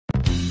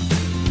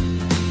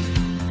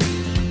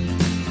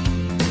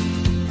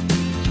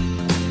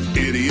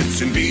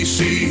in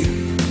BC.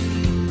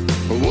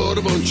 What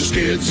a bunch of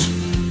skids.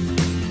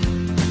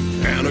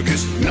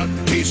 Anarchists,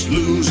 nutcase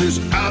losers,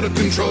 out of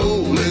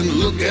control. And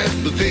look at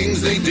the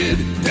things they did.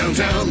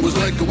 Downtown was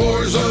like a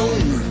war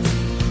zone.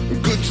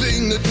 Good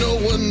thing that no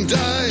one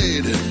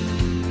died.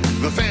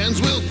 The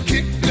fans will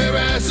kick their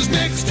asses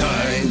next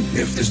time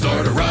if they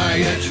start a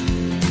riot.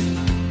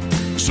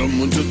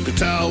 Someone took a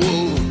towel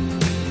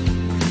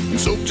and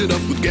soaked it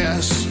up with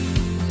gas.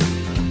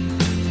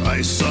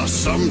 I saw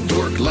some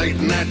dork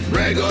lighting that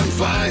rag on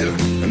fire,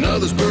 and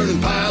others burning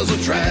piles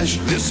of trash.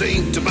 This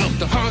ain't about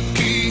the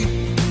hockey.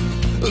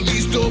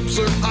 These dopes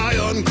are high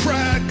on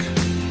crack.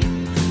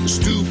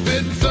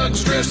 Stupid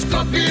thugs dressed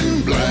up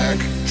in black,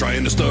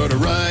 trying to start a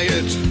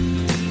riot.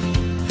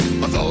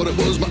 I thought it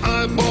was my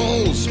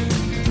eyeballs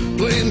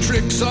playing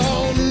tricks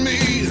on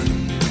me,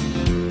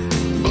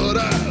 but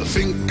I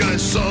think I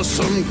saw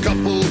some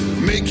couple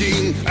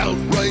making out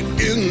right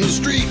in the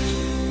street.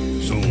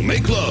 So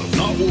make love,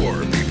 not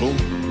war, people.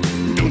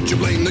 Don't you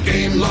blame the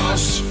game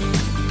loss,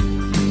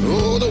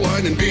 oh, the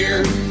wine and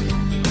beer.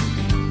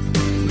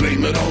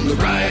 Blame it on the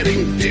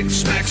rioting, dick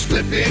smacks,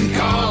 flipping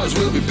cars.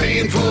 We'll be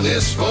paying for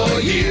this for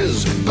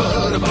years.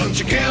 But a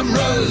bunch of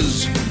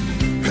cameras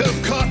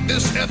have caught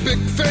this epic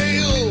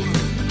fail,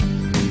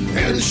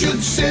 and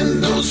should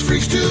send those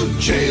freaks to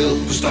jail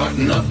for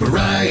starting up a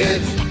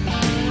riot.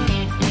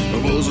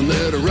 Wasn't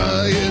that a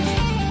riot?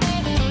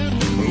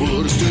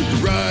 What a stupid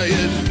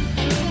riot.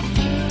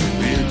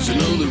 It's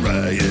another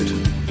riot.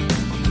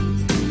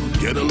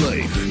 Get a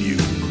life, you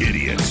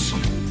idiots.